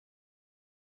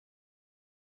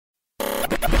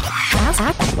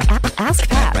Ask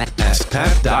Pat.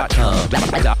 AskPat.com.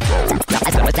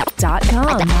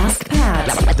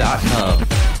 AskPat.com.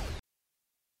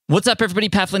 What's up, everybody?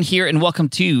 Pat Flynn here, and welcome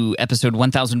to episode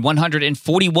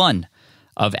 1141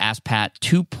 of Ask Pat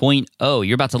 2.0.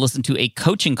 You're about to listen to a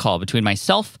coaching call between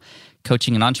myself,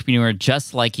 coaching an entrepreneur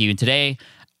just like you. And today,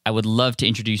 I would love to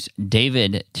introduce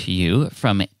David to you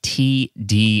from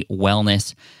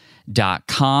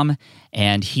tdwellness.com.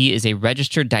 And he is a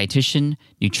registered dietitian,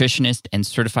 nutritionist, and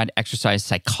certified exercise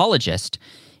psychologist.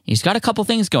 He's got a couple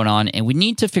things going on, and we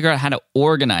need to figure out how to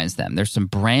organize them. There's some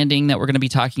branding that we're going to be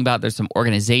talking about. There's some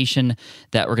organization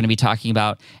that we're going to be talking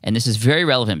about. And this is very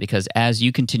relevant because as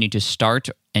you continue to start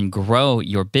and grow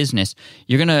your business,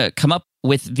 you're going to come up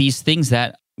with these things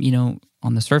that,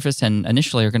 on the surface and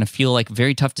initially are going to feel like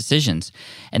very tough decisions.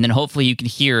 And then hopefully you can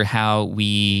hear how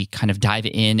we kind of dive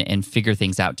in and figure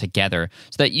things out together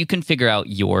so that you can figure out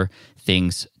your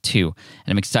things too.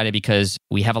 And I'm excited because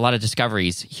we have a lot of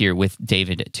discoveries here with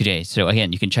David today. So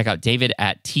again, you can check out David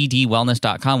at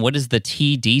tdwellness.com. What does the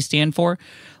TD stand for?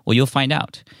 Well, you'll find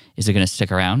out. Is it going to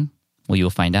stick around? Well, you'll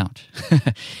find out.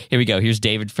 Here we go. Here's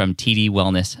David from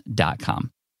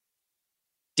tdwellness.com.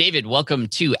 David, welcome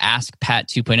to Ask Pat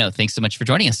 2.0. Thanks so much for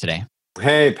joining us today.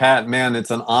 Hey, Pat, man,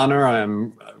 it's an honor.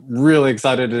 I'm really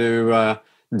excited to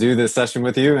do this session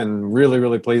with you and really,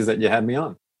 really pleased that you had me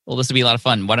on. Well, this will be a lot of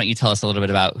fun. Why don't you tell us a little bit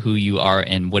about who you are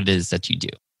and what it is that you do?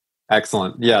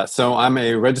 Excellent. Yeah, so I'm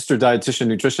a registered dietitian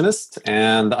nutritionist,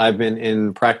 and I've been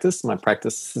in practice. My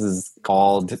practice is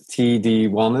called TD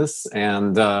Wellness,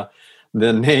 and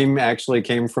the name actually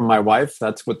came from my wife.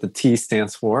 That's what the T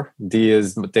stands for. D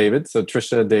is David, so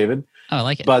Trisha David. Oh, I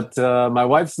like it. But my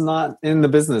wife's not in the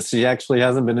business. She actually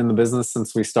hasn't been in the business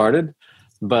since we started.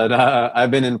 But I've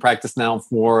been in practice now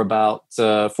for about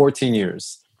 14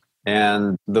 years.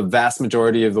 And the vast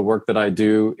majority of the work that I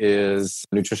do is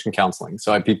nutrition counseling.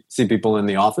 So I see people in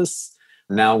the office.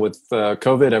 Now with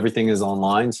COVID, everything is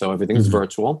online, so everything's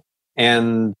virtual.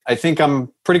 And I think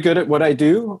I'm pretty good at what I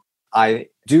do. I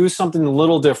do something a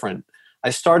little different.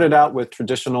 I started out with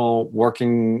traditional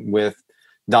working with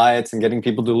diets and getting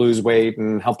people to lose weight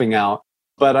and helping out.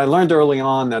 But I learned early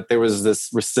on that there was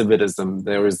this recidivism.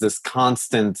 There was this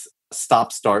constant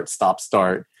stop,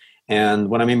 start. And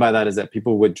what I mean by that is that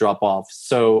people would drop off.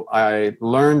 So I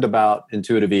learned about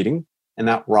intuitive eating, and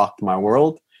that rocked my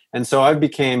world. And so I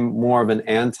became more of an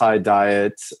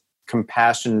anti-diet,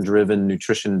 compassion-driven,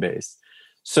 nutrition-based.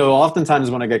 So oftentimes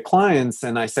when I get clients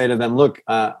and I say to them, look,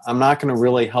 I'm not going to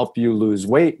really help you lose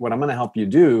weight. What I'm going to help you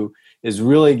do is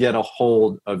really get a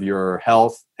hold of your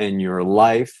health and your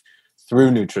life through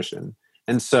nutrition.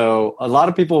 And so a lot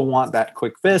of people want that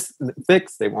quick fix.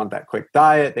 They want that quick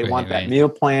diet. They want that meal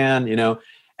plan,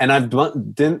 and I've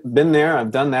been there.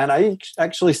 I've done that. I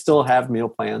actually still have meal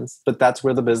plans, but that's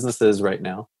where the business is right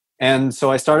now. And so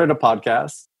I started a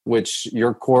podcast, which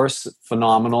your course,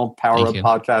 phenomenal, Power of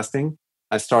Podcasting.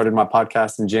 I started my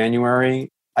podcast in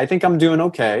January. I think I'm doing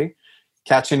okay,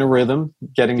 catching a rhythm,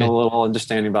 getting a little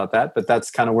understanding about that, but that's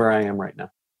kind of where I am right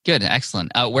now. Good.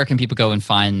 Excellent. Where can people go and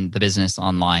find the business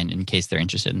online in case they're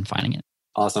interested in finding it?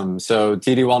 Awesome. So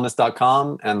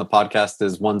tdwellness.com and the podcast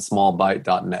is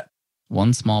onesmallbite.net.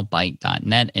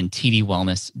 Onesmallbite.net and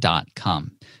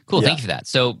tdwellness.com. Cool. Yeah. Thank you for that.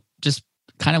 So just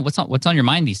kind of what's on your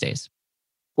mind these days?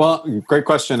 Well, great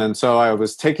question. And so I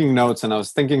was taking notes and I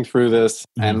was thinking through this.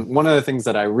 And one of the things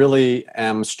that I really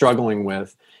am struggling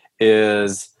with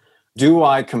is, do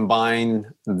I rebrand?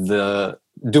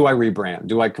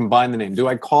 Do I combine the name? Do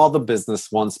I call the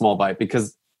business One Small Bite?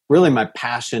 Because really my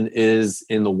passion is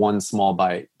in the one small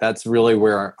bite. That's really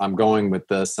where I'm going with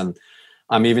this. And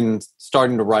I'm even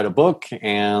starting to write a book,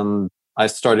 and I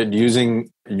started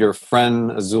using your friend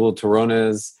Azul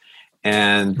Terrones.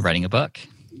 And you're writing a book.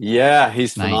 Yeah,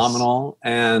 he's phenomenal.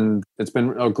 And it's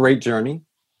been a great journey.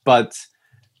 But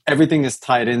everything is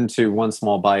tied into One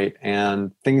Small Bite,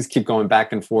 and things keep going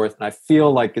back and forth. And I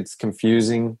feel like it's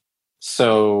confusing.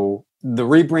 So the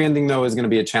rebranding, though, is going to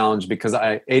be a challenge because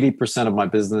 80% of my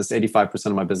business, 85%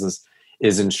 of my business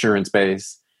is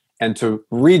insurance-based. And to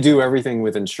redo everything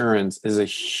with insurance is a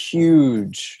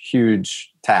huge,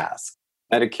 huge task.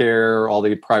 Medicare, all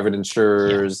the private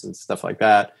insurers and stuff like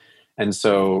that. And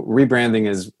so rebranding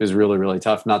is really, really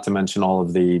tough, not to mention all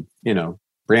of the,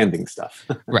 branding stuff.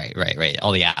 Right.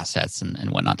 All the assets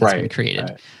and whatnot that's been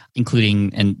created,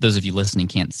 including, and those of you listening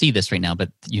can't see this right now,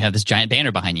 but you have this giant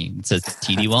banner behind you. It says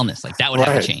TD Wellness. Like that would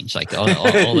have to change, like all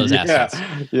those assets.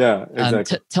 Yeah,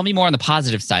 exactly. Tell me more on the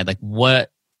positive side, like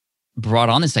what brought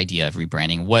on this idea of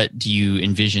rebranding? What do you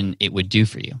envision it would do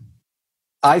for you?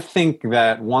 I think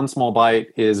that One Small Bite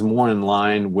is more in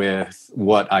line with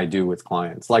what I do with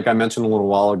clients. Like I mentioned a little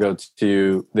while ago to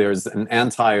you, there's an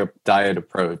anti-diet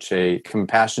approach, a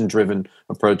compassion-driven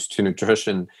approach to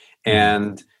nutrition.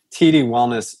 And TD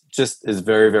Wellness just is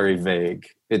very, very vague.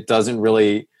 It doesn't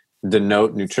really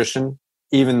denote nutrition,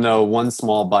 even though One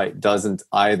Small Bite doesn't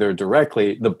either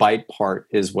directly. The bite part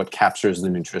is what captures the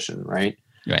nutrition, right?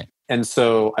 Right. And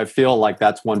so I feel like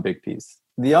that's one big piece.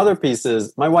 The other piece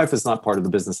is my wife is not part of the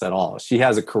business at all. She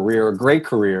has a career, a great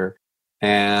career,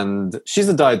 and she's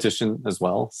a dietitian as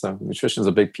well. So nutrition is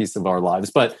a big piece of our lives,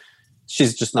 but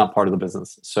she's just not part of the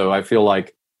business. So I feel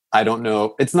like I don't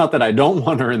know. It's not that I don't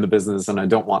want her in the business and I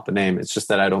don't want the name. It's just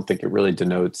that I don't think it really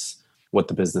denotes what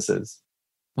the business is.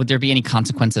 Would there be any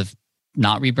consequence of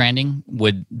not rebranding?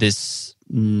 Would this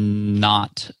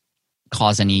not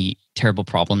cause any terrible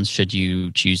problems should you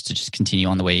choose to just continue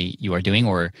on the way you are doing?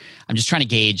 Or I'm just trying to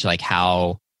gauge like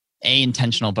how A,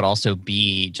 intentional, but also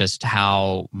B, just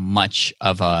how much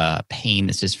of a pain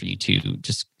this is for you to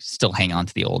just still hang on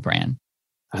to the old brand.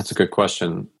 That's a good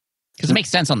question. Because it makes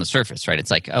sense on the surface, right?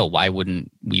 It's like, oh, why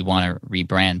wouldn't we want to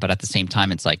rebrand? But at the same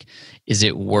time, it's like, is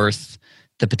it worth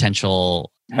the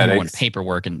potential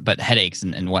paperwork but headaches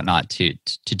and whatnot to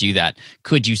do that?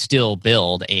 Could you still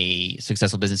build a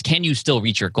successful business? Can you still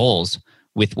reach your goals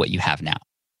with what you have now?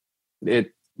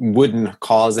 It wouldn't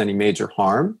cause any major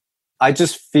harm. I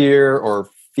just fear or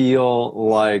feel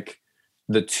like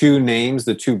the two names,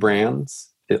 the two brands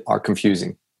are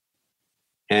confusing.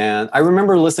 And I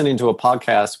remember listening to a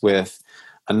podcast with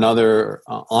another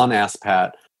on Ask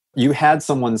Pat. You had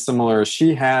someone similar.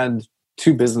 She had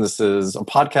two businesses, a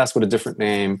podcast with a different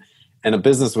name and a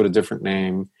business with a different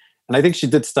name. And I think she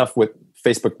did stuff with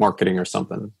Facebook marketing or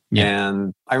something. Yeah.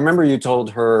 And I remember you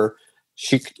told her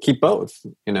she could keep both,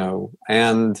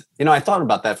 and, I thought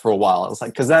about that for a while. I was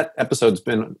like, because that episode's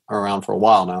been around for a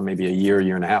while now, maybe a year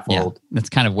and a half old. That's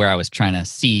kind of where I was trying to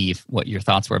see what your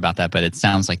thoughts were about that, but it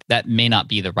sounds like that may not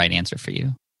be the right answer for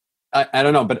you. I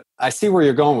don't know, but I see where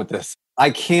you're going with this. I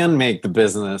can make the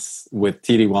business with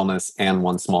TD Wellness and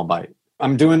One Small Bite.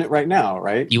 I'm doing it right now,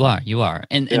 right? You are.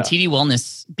 And TD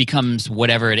Wellness becomes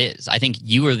whatever it is. I think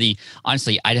you were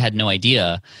honestly, I had no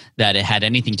idea that it had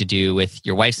anything to do with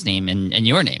your wife's name and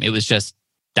your name. It was just,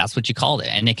 that's what you called it.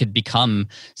 And it could become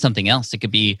something else. It could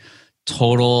be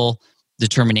Total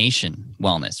Determination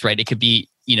Wellness, right? It could be,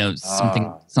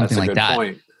 something like that.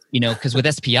 Point. Because with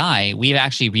SPI, we've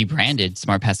actually rebranded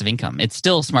Smart Passive Income. It's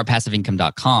still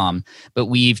smartpassiveincome.com, but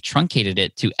we've truncated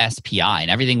it to SPI.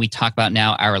 And everything we talk about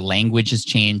now, our language has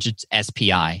changed. It's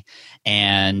SPI.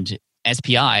 And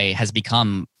SPI has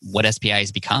become what SPI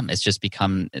has become. It's just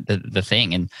become the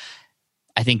thing. And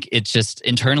I think it's just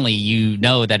internally,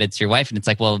 that it's your wife. And it's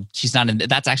like, well, she's not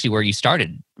that's actually where you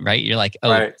started, right? You're like,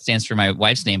 oh, right. It stands for my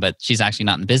wife's name, but she's actually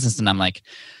not in the business. And I'm like,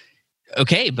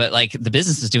 okay, but like the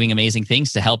business is doing amazing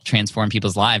things to help transform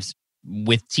people's lives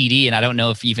with TD. And I don't know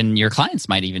if even your clients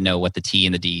might even know what the T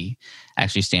and the D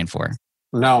actually stand for.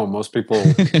 No, most people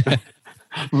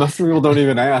don't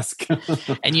even ask.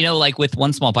 And like with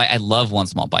One Small Bite, I love One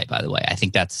Small Bite, by the way. I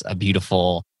think that's a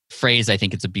beautiful phrase. I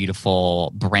think it's a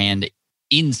beautiful brand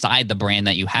inside the brand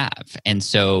that you have. And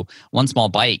so One Small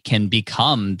Bite can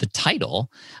become the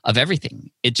title of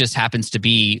everything. It just happens to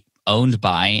be owned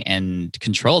by and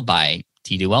controlled by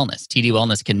TD Wellness. TD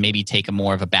Wellness can maybe take a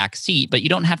more of a back seat, but you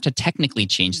don't have to technically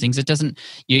change things. It doesn't,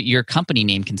 your company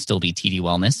name can still be TD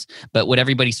Wellness, but what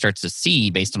everybody starts to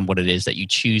see based on what it is that you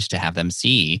choose to have them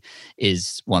see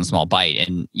is One Small Bite.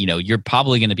 And, you're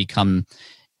probably going to become,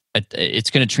 it's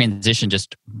going to transition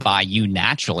just by you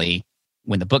naturally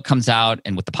when the book comes out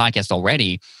and with the podcast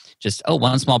already, just,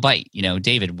 One Small Bite,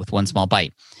 David with One Small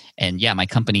Bite. And my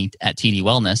company at TD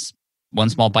Wellness, One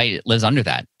Small Bite lives under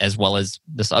that, as well as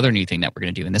this other new thing that we're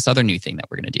going to do and this other new thing that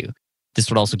we're going to do.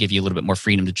 This would also give you a little bit more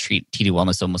freedom to treat TD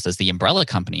Wellness almost as the umbrella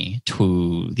company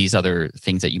to these other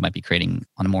things that you might be creating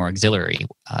on a more auxiliary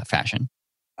fashion.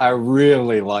 I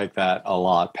really like that a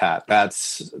lot, Pat.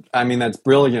 That's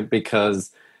brilliant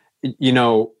because,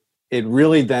 it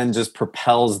really then just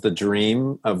propels the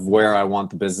dream of where I want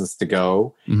the business to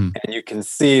go. Mm-hmm. And you can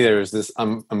see there's this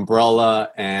umbrella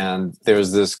and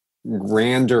there's this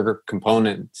grander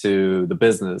component to the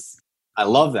business. I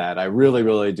love that. I really,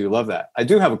 really do love that. I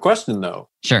do have a question though.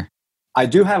 Sure. I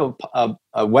do have a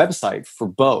website for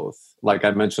both, like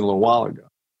I mentioned a little while ago.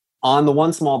 On the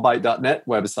onesmallbite.net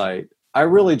website, I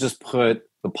really just put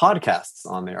the podcasts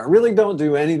on there. I really don't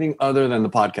do anything other than the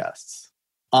podcasts.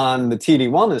 On the TD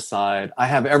Wellness side, I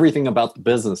have everything about the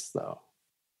business though.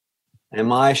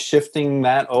 Am I shifting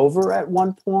that over at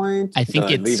one point? I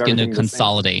think it's going to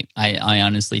consolidate. I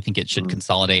honestly think it should Mm.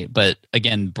 consolidate. But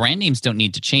again, brand names don't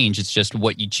need to change. It's just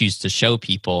what you choose to show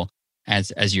people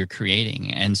as you're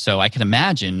creating. And so I can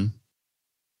imagine,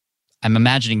 I'm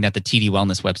imagining that the TD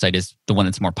Wellness website is the one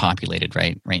that's more populated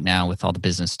right now with all the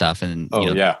business stuff and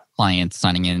clients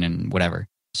signing in and whatever.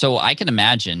 So I can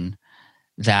imagine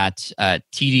that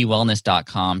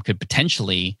tdwellness.com could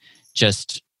potentially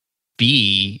just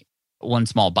be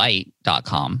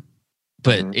onesmallbite.com,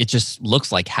 but it just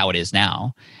looks like how it is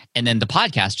now. And then the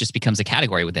podcast just becomes a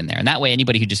category within there. And that way,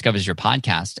 anybody who discovers your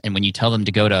podcast, and when you tell them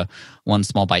to go to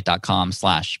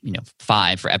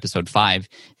onesmallbite.com/5 for episode 5,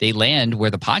 they land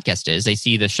where the podcast is. They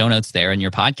see the show notes there in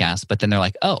your podcast, but then they're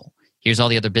like, oh, here's all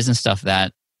the other business stuff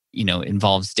that,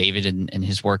 involves David and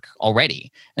his work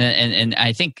already. And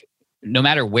I think no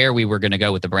matter where we were going to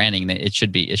go with the branding, it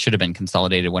should have been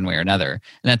consolidated one way or another.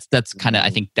 And that's kind of, I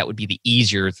think that would be the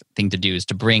easier thing to do, is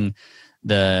to bring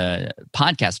the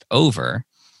podcast over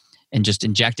and just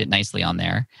inject it nicely on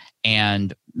there.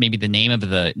 And maybe the name of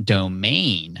the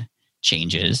domain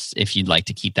changes if you'd like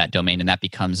to keep that domain, and that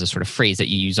becomes a sort of phrase that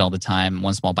you use all the time,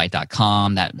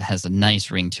 onesmallbite.com. That has a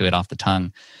nice ring to it off the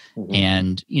tongue. Mm-hmm.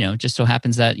 And, just so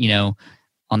happens that,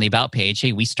 on the About page,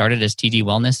 hey, we started as TD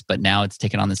Wellness, but now it's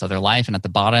taken on this other life. And at the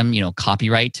bottom,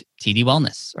 copyright TD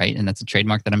Wellness, right? And that's a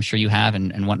trademark that I'm sure you have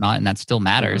and whatnot, and that still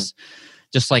matters. Mm-hmm.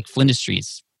 Just like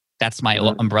Flindustries, that's my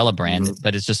umbrella brand,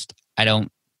 but it's just, I don't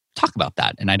talk about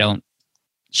that and I don't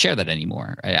share that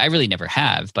anymore. I really never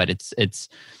have, but it's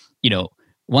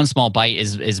One Small Bite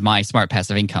is my smart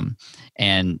passive income,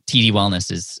 and TD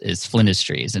Wellness is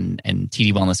Flindustries, and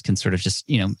TD Wellness can sort of just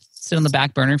sit on the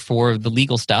back burner for the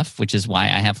legal stuff, which is why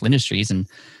I have Flindustries, and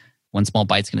One Small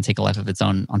Bite's going to take a life of its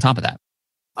own on top of that.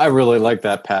 I really like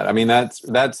that, Pat. I mean, that's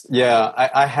yeah.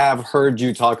 I have heard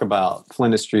you talk about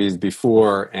Flindustries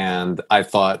before, and I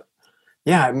thought,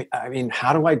 yeah. I mean,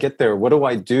 how do I get there? What do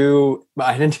I do?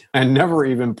 I never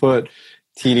even put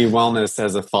TD Wellness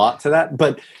as a thought to that.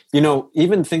 But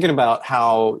even thinking about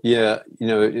how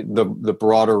the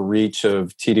broader reach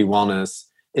of TD Wellness,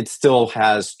 it still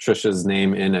has Trisha's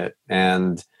name in it,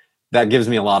 and that gives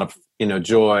me a lot of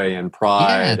joy and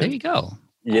pride. Yeah, there you go.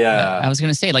 Yeah, I was going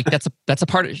to say, like, that's a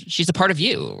part of, she's a part of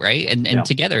you, right? And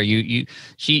together,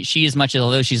 she as much as,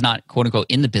 although she's not quote unquote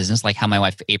in the business, like how my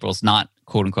wife April's not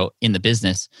quote unquote in the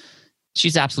business,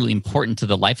 she's absolutely important to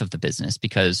the life of the business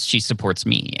because she supports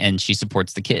me and she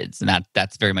supports the kids, and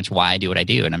that's very much why I do what I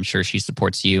do. And I'm sure she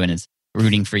supports you and is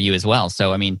rooting for you as well.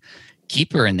 So I mean,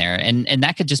 keep her in there, and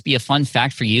that could just be a fun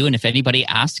fact for you. And if anybody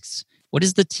asks, what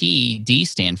does the TD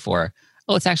stand for?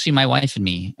 Oh, it's actually my wife and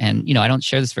me. And, I don't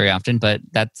share this very often, but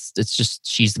it's just,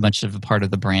 she's as much of a part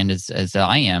of the brand as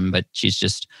I am, but she's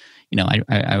just,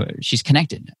 she's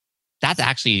connected. That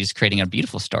actually is creating a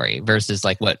beautiful story versus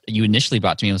like what you initially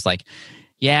brought to me was like,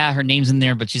 yeah, her name's in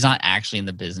there, but she's not actually in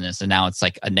the business. And now it's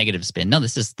like a negative spin. No,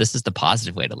 this is the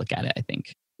positive way to look at it, I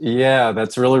think. Yeah,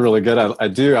 that's really, really good. I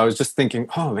do. I was just thinking,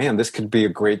 oh man, this could be a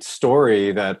great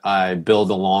story that I build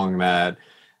along that.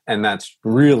 And that's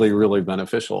really, really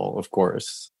beneficial, of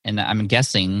course. And I'm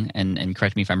guessing, and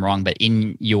correct me if I'm wrong, but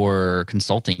in your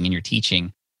consulting, in your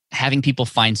teaching, having people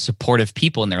find supportive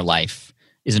people in their life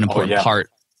is an important part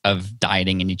of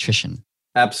dieting and nutrition.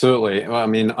 Absolutely. Well, I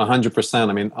mean, 100%.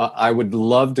 I mean, I would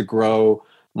love to grow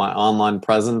my online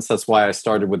presence. That's why I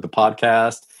started with the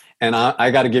podcast. And I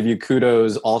got to give you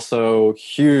kudos. Also,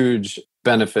 huge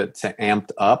benefit to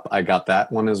Amped Up. I got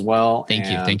that one as well. Thank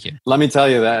you. Let me tell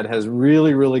you, that has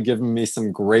really, really given me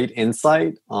some great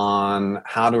insight on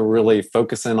how to really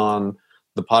focus in on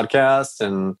the podcast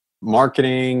and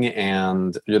marketing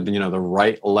and the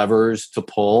right levers to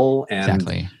pull. And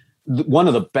exactly. One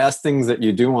of the best things that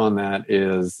you do on that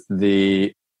is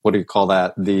the audit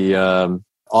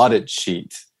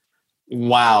sheet.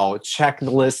 Wow,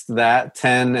 checklist that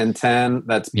 10 and 10.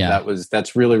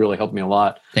 That's really, really helped me a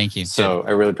lot. Thank you. So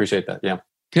I really appreciate that. Yeah.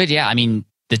 Good. Yeah. I mean,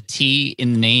 the T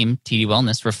in the name, TD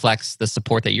Wellness, reflects the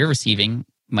support that you're receiving,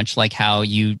 much like how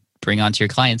you bring on to your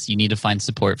clients. You need to find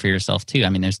support for yourself too. I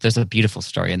mean, there's a beautiful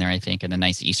story in there, I think, and a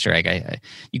nice Easter egg.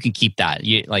 You can keep that.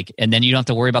 And then you don't have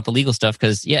to worry about the legal stuff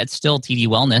because it's still TD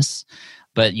Wellness,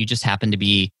 but you just happen to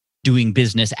be doing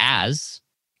business as,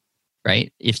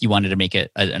 right? If you wanted to make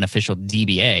it an official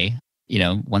DBA,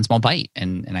 One Small Bite.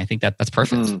 And I think that's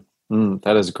perfect.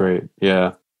 That is great.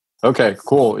 Yeah. Okay,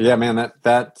 cool. Yeah, man,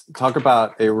 that talk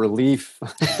about a relief.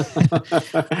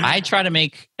 I try to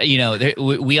make,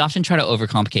 we often try to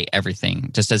overcomplicate everything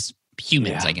just as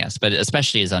humans, I guess, but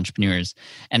especially as entrepreneurs.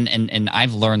 And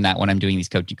I've learned that when I'm doing these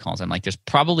coaching calls, I'm like, there's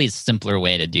probably a simpler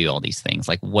way to do all these things.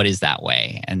 Like, what is that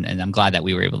way? And I'm glad that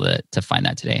we were able to find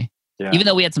that today. Yeah. Even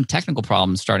though we had some technical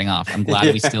problems starting off, I'm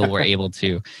glad we still were able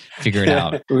to figure it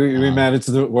out. We managed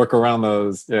to work around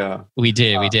those. Yeah, we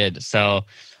did. So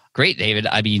great, David.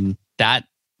 I mean, that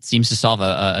seems to solve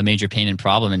a major pain and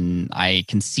problem, and I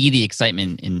can see the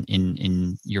excitement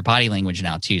in your body language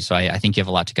now too. So I think you have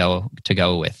a lot to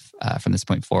go with from this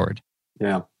point forward.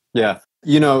 Yeah.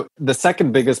 The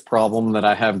second biggest problem that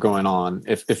I have going on,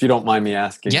 if you don't mind me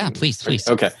asking, please.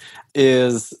 Okay,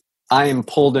 is I am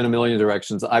pulled in a million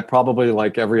directions. I probably,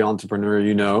 like every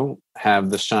entrepreneur have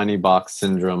the shiny box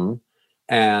syndrome.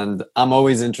 And I'm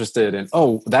always interested in,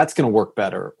 that's going to work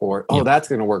better, or, that's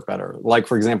going to work better. Like,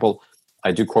 for example,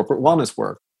 I do corporate wellness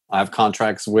work. I have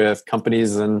contracts with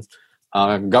companies and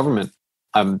government.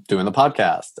 I'm doing the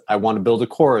podcast. I want to build a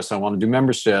course. I want to do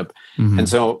membership. Mm-hmm. And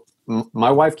so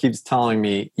my wife keeps telling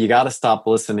me, you got to stop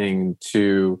listening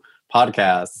to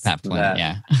podcasts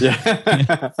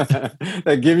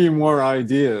that give you more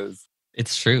ideas.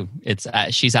 It's true. It's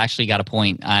she's actually got a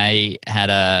point. I had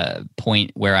a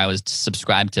point where I was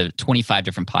subscribed to 25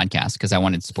 different podcasts because I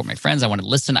wanted to support my friends. I wanted to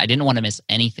listen. I didn't want to miss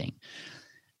anything.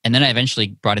 And then I eventually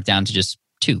brought it down to just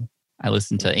 2. I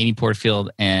listened to Amy Porterfield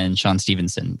and Sean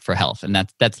Stevenson for health. And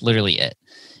that's literally it,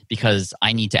 because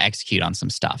I need to execute on some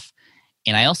stuff.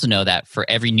 And I also know that for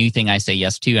every new thing I say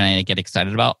yes to and I get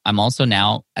excited about, I'm also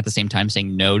now at the same time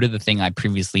saying no to the thing I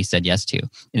previously said yes to. And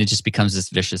it just becomes this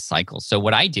vicious cycle. So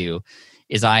what I do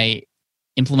is I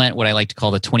implement what I like to call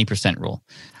the 20% rule,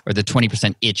 or the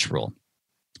 20% itch rule.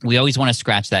 We always want to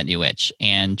scratch that new itch,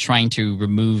 and trying to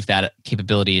remove that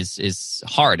capability is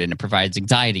hard, and it provides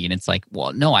anxiety. And it's like,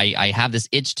 well, no, I have this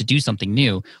itch to do something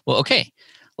new. Well, okay,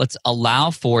 let's allow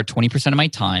for 20% of my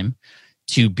time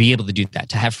to be able to do that,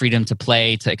 to have freedom to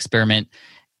play, to experiment.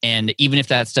 And even if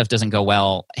that stuff doesn't go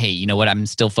well, hey, you know what? I'm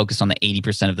still focused on the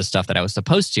 80% of the stuff that I was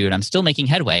supposed to, and I'm still making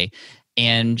headway.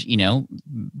 And,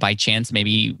 by chance,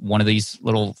 maybe one of these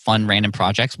little fun random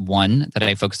projects, one that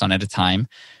I focus on at a time,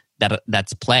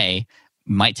 that's play,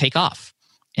 might take off.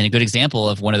 And a good example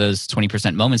of one of those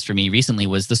 20% moments for me recently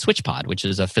was the SwitchPod, which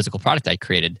is a physical product I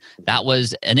created. That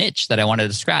was an itch that I wanted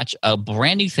to scratch, a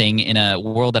brand new thing in a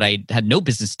world that I had no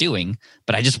business doing,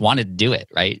 but I just wanted to do it,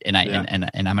 right? And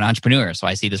and I'm an entrepreneur, so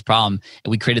I see this problem,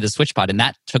 and we created the SwitchPod, and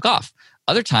that took off.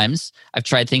 Other times, I've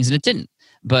tried things and it didn't.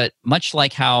 But much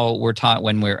like how we're taught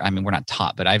we're not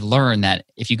taught, but I've learned that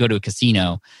if you go to a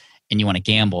casino and you want to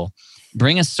gamble,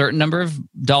 bring a certain number of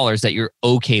dollars that you're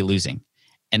okay losing,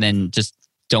 and then just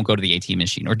don't go to the ATM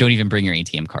machine, or don't even bring your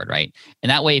ATM card, right? And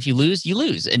that way, if you lose, you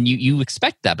lose, and you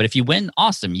expect that. But if you win,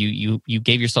 awesome. You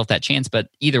gave yourself that chance. But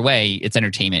either way, it's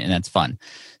entertainment, and that's fun.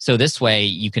 So this way,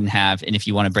 you can have, and if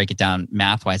you want to break it down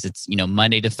math-wise, it's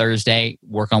Monday to Thursday,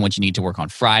 work on what you need to work on.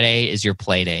 Friday is your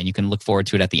play day, and you can look forward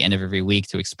to it at the end of every week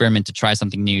to experiment, to try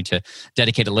something new, to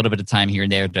dedicate a little bit of time here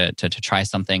and there to try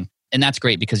something. And that's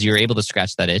great because you're able to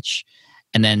scratch that itch.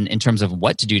 And then in terms of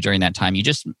what to do during that time, you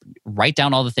just write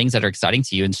down all the things that are exciting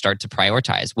to you and start to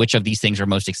prioritize. Which of these things are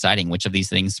most exciting? Which of these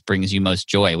things brings you most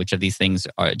joy? Which of these things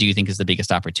do you think is the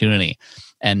biggest opportunity?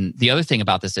 And the other thing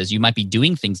about this is you might be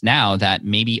doing things now that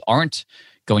maybe aren't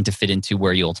going to fit into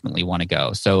where you ultimately want to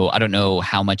go. So I don't know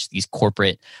how much these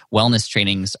corporate wellness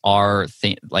trainings are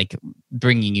like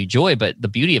bringing you joy, but the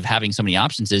beauty of having so many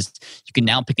options is you can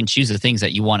now pick and choose the things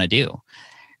that you want to do.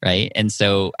 Right. And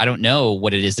so I don't know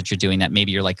what it is that you're doing that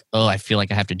maybe you're like, I feel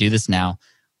like I have to do this now.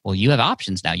 Well, you have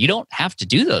options now. You don't have to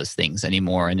do those things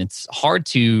anymore. And it's hard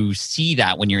to see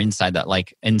that when you're inside that,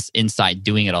 like inside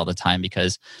doing it all the time,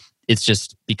 because it's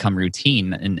just become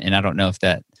routine. And I don't know if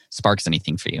that sparks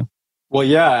anything for you. Well,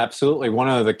 yeah, absolutely. One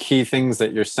of the key things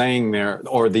that you're saying there,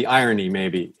 or the irony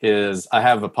maybe, is I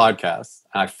have a podcast.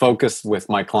 I focus with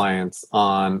my clients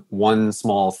on one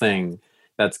small thing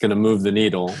that's going to move the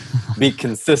needle, be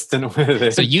consistent with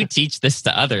it. So you teach this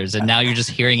to others, and now you're just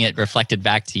hearing it reflected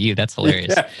back to you. That's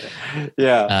hilarious.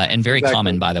 Yeah. And very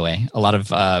common, by the way. A lot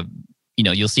of,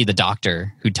 you'll see the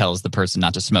doctor who tells the person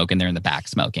not to smoke, and they're in the back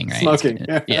smoking, right? Smoking.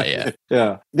 Yeah.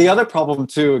 The other problem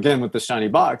too, again, with the shiny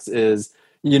box is,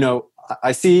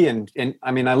 I see, and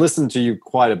I mean, I listen to you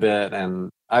quite a bit, and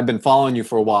I've been following you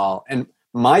for a while. And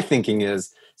my thinking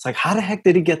is, it's like, how the heck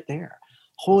did he get there?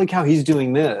 Holy cow, he's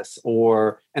doing this.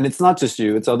 And it's not just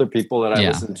you, it's other people that I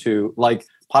listen to, like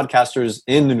podcasters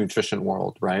in the nutrition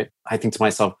world, right? I think to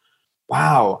myself,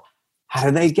 wow, how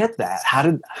do they get that?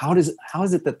 How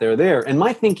is it that they're there? And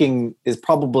my thinking is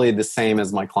probably the same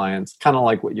as my clients, kind of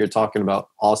like what you're talking about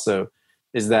also,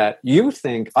 is that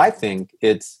I think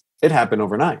it happened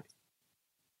overnight.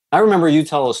 I remember you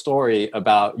tell a story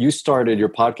about you started your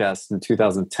podcast in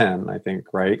 2010, I think,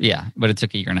 right? Yeah, but it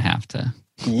took a year and a half to.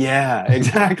 Yeah,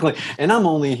 exactly. And I'm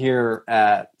only here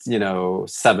at,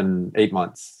 7, 8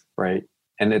 months, right?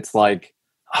 And it's like,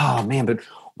 oh man, but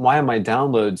why are my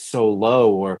downloads so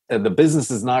low? Or the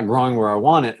business is not growing where I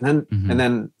want it. And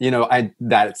then,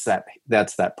 that's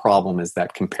that problem, is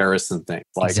that comparison thing.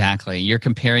 Like, exactly. You're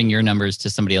comparing your numbers to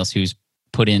somebody else who's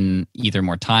put in either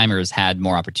more time or has had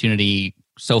more opportunity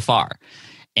so far.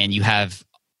 And you have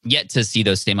yet to see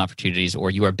those same opportunities,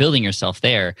 or you are building yourself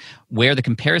there. Where the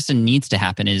comparison needs to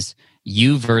happen is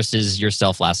you versus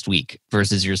yourself last week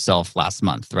versus yourself last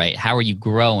month, right? How are you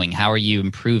growing? How are you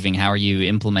improving? How are you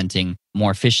implementing more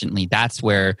efficiently? That's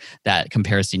where that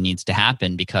comparison needs to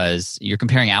happen, because you're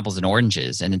comparing apples and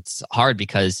oranges. And it's hard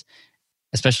because,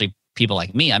 especially people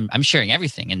like me, I'm sharing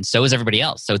everything, and so is everybody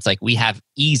else. So it's like we have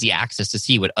easy access to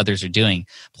see what others are doing.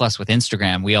 Plus with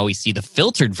Instagram, we always see the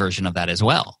filtered version of that as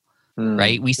well.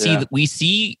 Right? We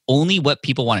see only what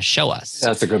people want to show us.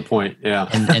 That's a good point. Yeah.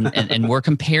 and we're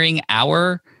comparing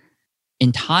our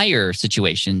entire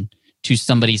situation to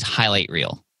somebody's highlight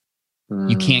reel.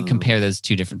 You can't compare those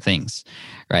two different things,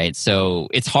 right? So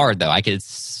it's hard though. It's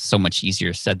so much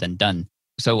easier said than done.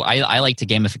 So I like to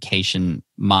gamification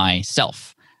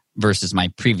myself versus my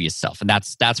previous self. And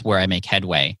that's where I make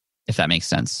headway, if that makes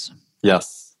sense.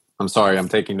 Yes. I'm sorry, I'm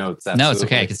taking notes. Absolutely. No, it's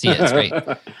okay. I can see it. It's great.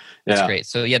 It's great.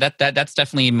 So yeah, that's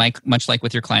definitely much like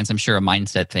with your clients, I'm sure, a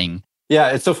mindset thing. Yeah,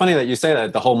 it's so funny that you say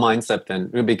that, the whole mindset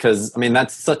thing, because I mean,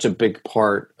 that's such a big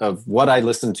part of what I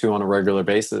listen to on a regular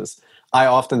basis. I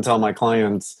often tell my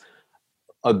clients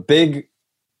a big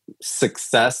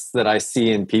success that I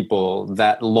see in people,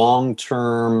 that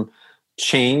long-term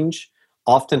change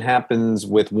often happens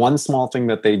with one small thing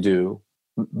that they do,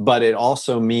 but it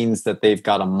also means that they've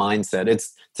got a mindset.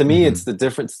 It's, to me, it's the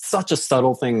difference, such a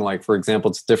subtle thing. Like, for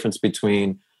example, it's the difference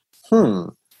between,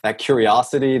 that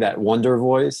curiosity, that wonder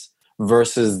voice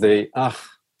versus the,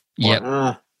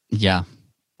 yeah.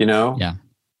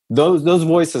 Those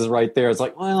voices right there. It's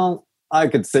like, well, I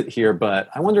could sit here, but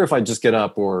I wonder if I just get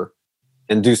up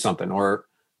and do something, or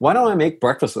why don't I make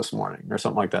breakfast this morning or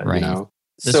something like that, right.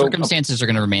 The circumstances are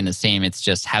going to remain the same. It's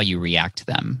just how you react to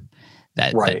them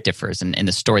that differs, and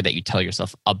the story that you tell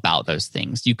yourself about those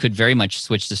things. You could very much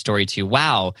switch the story to,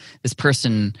 wow, this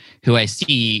person who I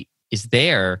see is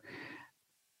there.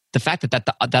 The fact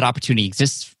that opportunity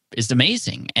exists is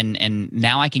amazing. And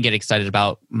now I can get excited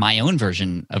about my own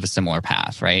version of a similar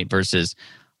path, right? Versus,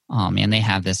 oh man, they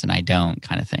have this and I don't,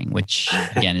 kind of thing, which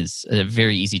again is a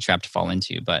very easy trap to fall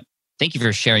into. But thank you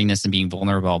for sharing this and being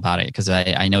vulnerable about it, because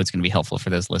I know it's going to be helpful for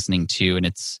those listening too. And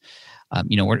it's,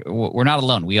 we're not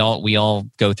alone. We all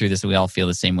go through this, and we all feel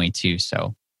the same way too.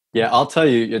 So yeah, I'll tell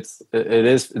you,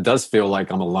 it does feel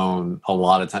like I'm alone a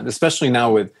lot of times, especially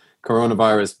now with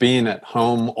coronavirus, being at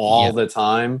home all the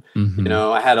time.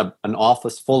 I had an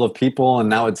office full of people, and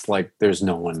now it's like there's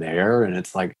no one there, and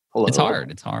it's like, hello. It's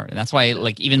hard. And that's why,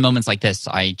 like, even moments like this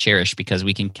I cherish, because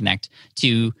we can connect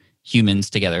to humans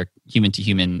together, human to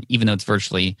human, even though it's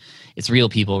virtually. It's real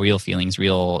people, real feelings,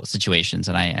 real situations,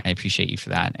 and I appreciate you for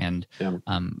that. And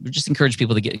we just encourage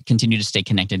people to continue to stay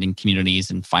connected in communities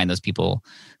and find those people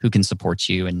who can support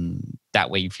you, and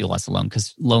that way you feel less alone,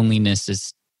 because loneliness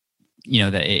is,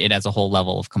 that it has a whole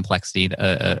level of complexity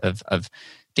of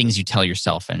things you tell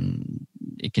yourself, and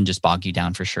it can just bog you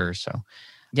down for sure. So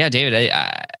yeah, David,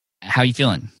 how are you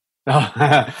feeling?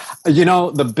 The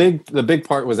big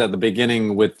part was at the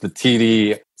beginning with the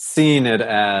TD, seeing it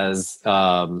as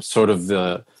sort of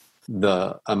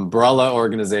the umbrella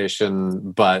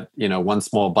organization, but one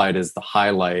small bite is the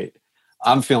highlight.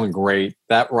 I'm feeling great.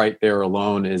 That right there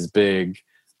alone is big.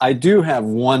 I do have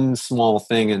one small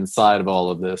thing inside of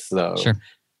all of this, though. Sure.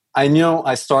 I know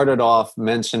I started off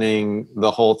mentioning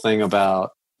the whole thing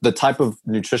about the type of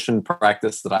nutrition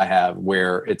practice that I have,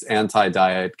 where it's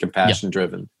anti-diet,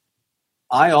 compassion-driven.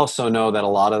 I also know that a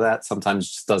lot of that sometimes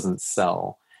just doesn't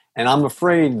sell. And I'm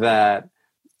afraid that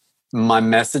my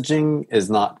messaging is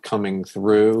not coming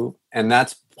through. And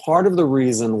that's part of the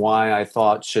reason why I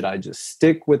thought, should I just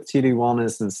stick with TD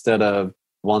Wellness instead of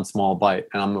one small bite?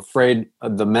 And I'm afraid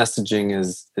the messaging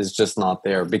is just not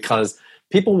there, because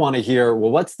people want to hear,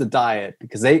 well, what's the diet?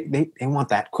 Because they want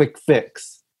that quick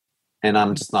fix. And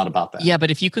I'm just not about that. Yeah, but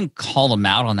if you can call them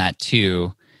out on that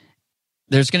too,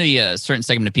 there's going to be a certain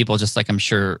segment of people, just like I'm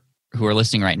sure, who are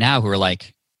listening right now, who are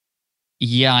like,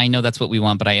 yeah, I know that's what we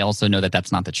want, but I also know that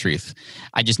that's not the truth.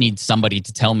 I just need somebody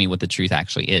to tell me what the truth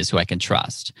actually is, who I can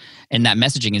trust. And that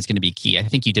messaging is going to be key. I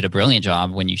think you did a brilliant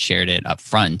job when you shared it up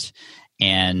front.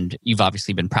 And you've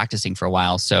obviously been practicing for a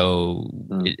while, so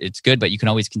it's good, but you can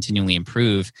always continually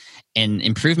improve. And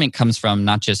improvement comes from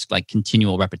not just like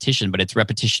continual repetition, but it's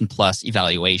repetition plus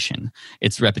evaluation.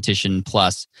 It's repetition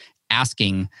plus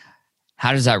asking,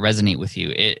 how does that resonate with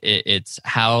you? It's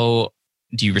how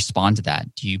do you respond to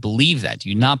that? Do you believe that? Do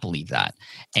you not believe that?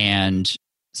 And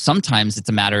sometimes it's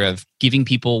a matter of giving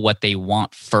people what they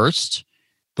want first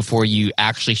before you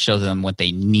actually show them what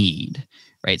they need.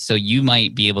 Right. So you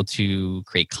might be able to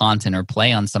create content or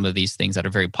play on some of these things that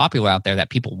are very popular out there that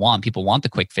people want. People want the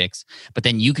quick fix, but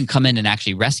then you can come in and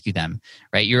actually rescue them.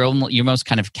 Right. You're most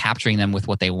kind of capturing them with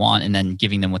what they want and then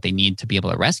giving them what they need to be able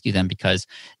to rescue them because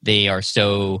they are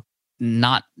so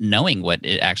not knowing what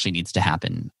it actually needs to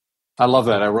happen. I love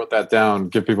that. I wrote that down.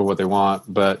 Give people what they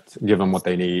want, but give them what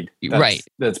they need. Right.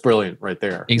 That's brilliant right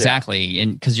there. Exactly. Yeah.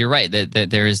 And because you're right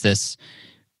that there is this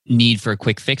need for a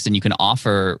quick fix, and you can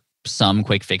offer some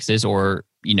quick fixes, or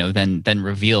then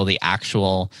reveal the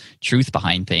actual truth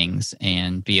behind things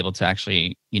and be able to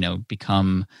actually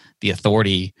become the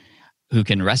authority who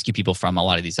can rescue people from a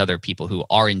lot of these other people who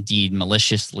are indeed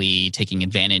maliciously taking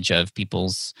advantage of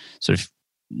people's sort of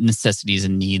necessities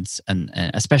and needs, and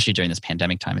especially during this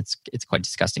pandemic time, it's quite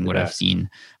disgusting what I've seen.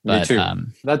 But me too.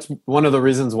 That's one of the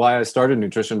reasons why I started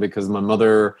nutrition, because my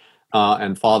mother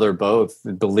and father both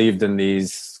believed in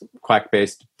these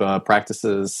quack-based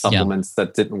practices, supplements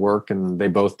that didn't work, and they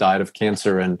both died of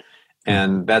cancer.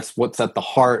 And that's what's at the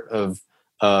heart of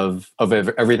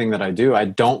everything that I do. I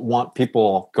don't want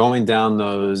people going down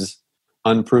those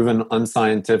unproven,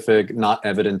 unscientific, not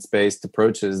evidence-based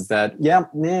approaches that,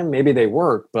 maybe they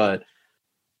work, but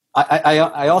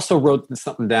I also wrote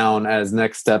something down as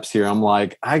next steps here. I'm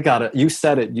like, you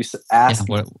said it. You said ask.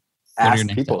 Ask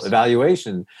people steps?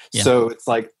 Evaluation. Yeah. So it's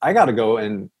like, I got to go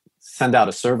and send out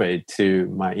a survey to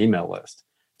my email list,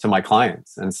 to my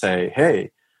clients, and say,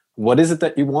 hey, what is it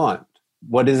that you want?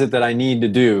 What is it that I need to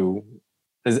do?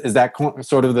 Is that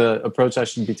sort of the approach I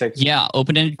should be taking? Yeah.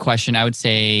 Open-ended question. I would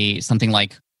say something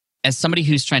like, as somebody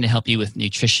who's trying to help you with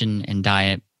nutrition and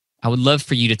diet, I would love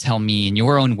for you to tell me in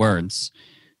your own words,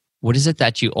 what is it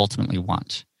that you ultimately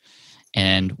want?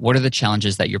 And what are the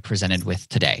challenges that you're presented with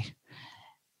today?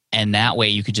 And that way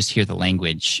you could just hear the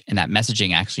language, and that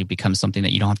messaging actually becomes something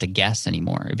that you don't have to guess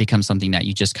anymore. It becomes something that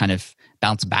you just kind of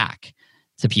bounce back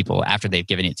to people after they've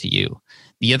given it to you.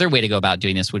 The other way to go about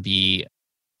doing this would be,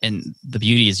 and the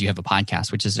beauty is you have a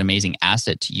podcast, which is an amazing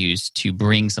asset to use to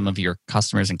bring some of your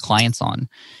customers and clients on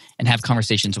and have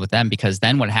conversations with them, because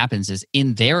then what happens is,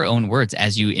 in their own words,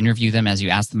 as you interview them, as you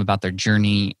ask them about their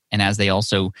journey, and as they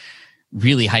also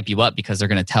really hype you up because they're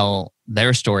going to tell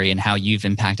their story and how you've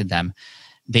impacted them,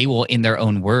 they will, in their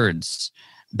own words,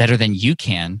 better than you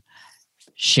can,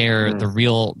 share their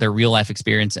real life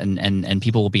experience, and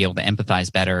people will be able to empathize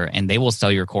better, and they will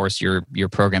sell your course, your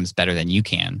programs better than you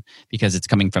can, because it's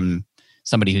coming from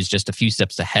somebody who's just a few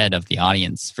steps ahead of the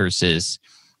audience versus,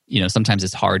 sometimes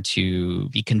it's hard to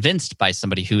be convinced by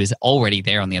somebody who is already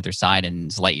there on the other side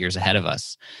and is light years ahead of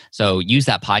us. So use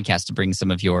that podcast to bring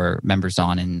some of your members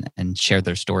on and share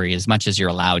their story as much as you're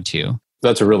allowed to.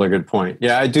 That's a really good point.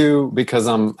 Yeah, I do, because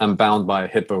I'm bound by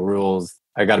HIPAA rules.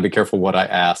 I got to be careful what I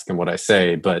ask and what I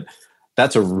say, but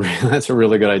that's a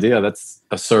really good idea. That's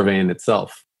a survey in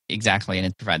itself. Exactly, and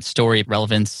it provides story,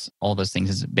 relevance, all those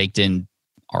things is baked in,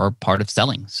 are part of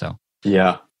selling. So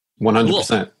yeah,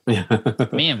 100%. Cool.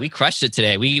 Man, we crushed it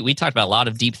today. We talked about a lot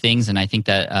of deep things, and I think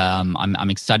that I'm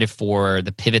excited for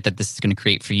the pivot that this is going to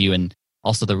create for you, and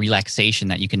also the relaxation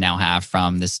that you can now have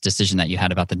from this decision that you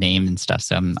had about the name and stuff.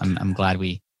 So I'm glad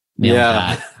we nailed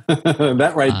that.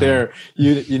 That right there,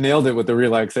 you nailed it with the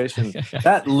relaxation.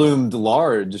 That loomed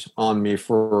large on me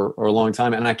for a long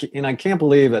time, and I can't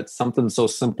believe that something so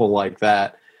simple like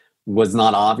that was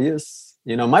not obvious.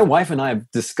 My wife and I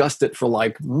have discussed it for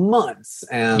like months,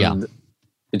 and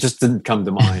it just didn't come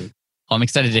to mind. Well, I'm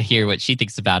excited to hear what she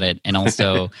thinks about it, and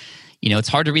also. It's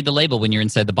hard to read the label when you're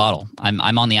inside the bottle.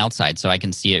 I'm on the outside, so I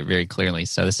can see it very clearly.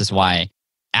 So this is why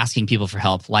asking people for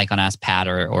help, like on Ask Pat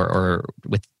or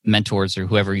with mentors or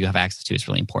whoever you have access to, is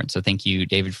really important. So thank you,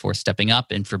 David, for stepping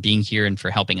up and for being here and for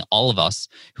helping all of us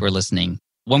who are listening.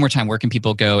 One more time, where can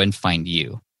people go and find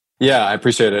you? Yeah, I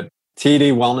appreciate it.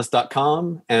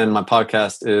 tedwellness.com, and my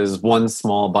podcast is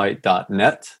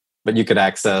onesmallbite.net, but you could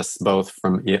access both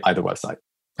from either website.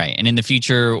 Right. And in the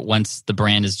future, once the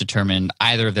brand is determined,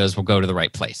 either of those will go to the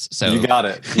right place. So You got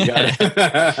it.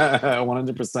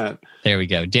 100%. There we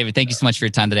go. David, thank you so much for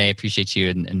your time today. I appreciate you,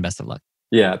 and best of luck.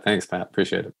 Yeah, thanks, Pat.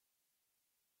 Appreciate it.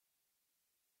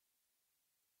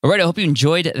 All right, I hope you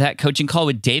enjoyed that coaching call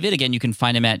with David. Again, you can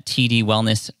find him at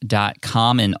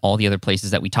tdwellness.com and all the other places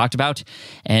that we talked about.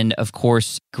 And of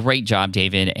course, great job,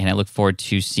 David. And I look forward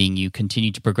to seeing you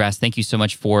continue to progress. Thank you so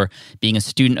much for being a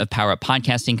student of Power Up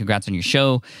Podcasting. Congrats on your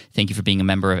show. Thank you for being a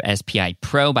member of SPI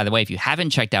Pro. By the way, if you haven't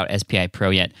checked out SPI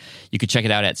Pro yet, you could check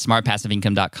it out at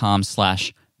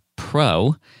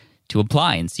smartpassiveincome.com/pro to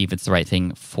apply and see if it's the right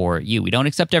thing for you. We don't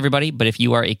accept everybody, but if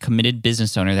you are a committed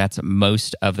business owner, that's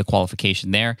most of the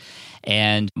qualification there.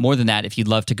 And more than that, if you'd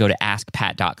love to go to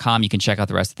askpat.com, you can check out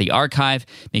the rest of the archive.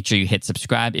 Make sure you hit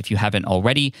subscribe if you haven't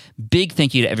already. Big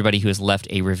thank you to everybody who has left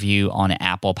a review on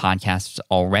Apple Podcasts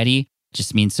already. It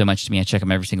just means so much to me. I check them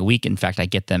every single week. In fact, I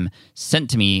get them sent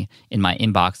to me in my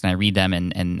inbox and I read them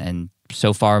and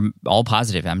so far, all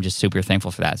positive. I'm just super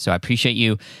thankful for that. So I appreciate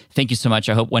you. Thank you so much.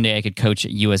 I hope one day I could coach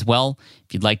you as well.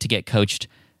 If you'd like to get coached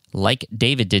like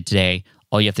David did today,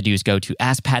 all you have to do is go to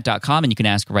askpat.com and you can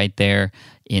ask right there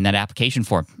in that application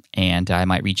form. And I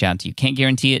might reach out to you. Can't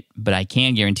guarantee it, but I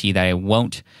can guarantee that I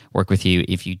won't work with you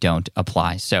if you don't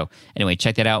apply. So anyway,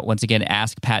 check that out. Once again,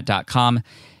 askpat.com.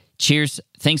 Cheers.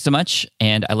 Thanks so much.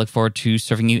 And I look forward to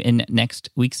serving you in next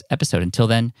week's episode. Until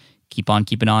then, keep on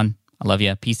keeping on. I love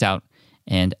you. Peace out.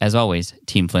 And as always,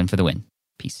 Team Flynn for the win.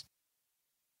 Peace.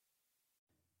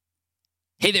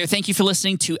 Hey there, thank you for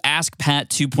listening to Ask Pat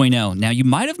 2.0. Now, you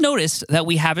might have noticed that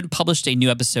we haven't published a new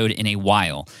episode in a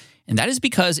while. And that is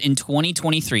because in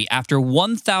 2023, after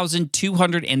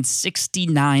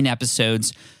 1,269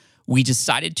 episodes, we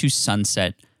decided to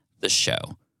sunset the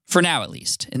show. For now, at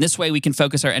least. In this way, we can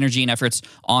focus our energy and efforts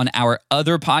on our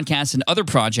other podcasts and other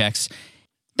projects.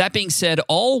 That being said,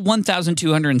 all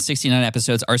 1,269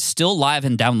 episodes are still live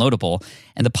and downloadable,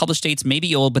 and the published dates may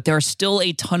be old, but there are still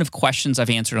a ton of questions I've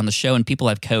answered on the show and people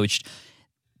I've coached.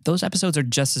 Those episodes are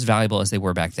just as valuable as they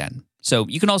were back then. So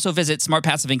you can also visit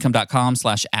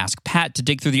smartpassiveincome.com/askpat to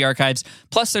dig through the archives.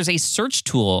 Plus, there's a search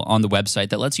tool on the website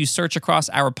that lets you search across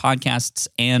our podcasts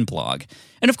and blog.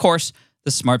 And of course, the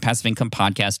Smart Passive Income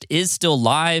podcast is still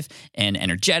live and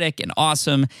energetic and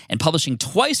awesome and publishing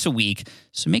twice a week.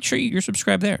 So make sure you're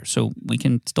subscribed there so we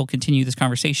can still continue this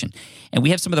conversation. And we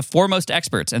have some of the foremost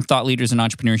experts and thought leaders in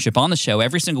entrepreneurship on the show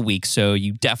every single week, so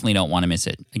you definitely don't want to miss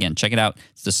it. Again, check it out.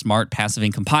 It's the Smart Passive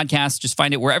Income podcast. Just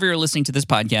find it wherever you're listening to this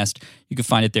podcast. You can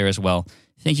find it there as well.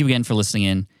 Thank you again for listening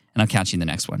in, and I'll catch you in the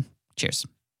next one. Cheers.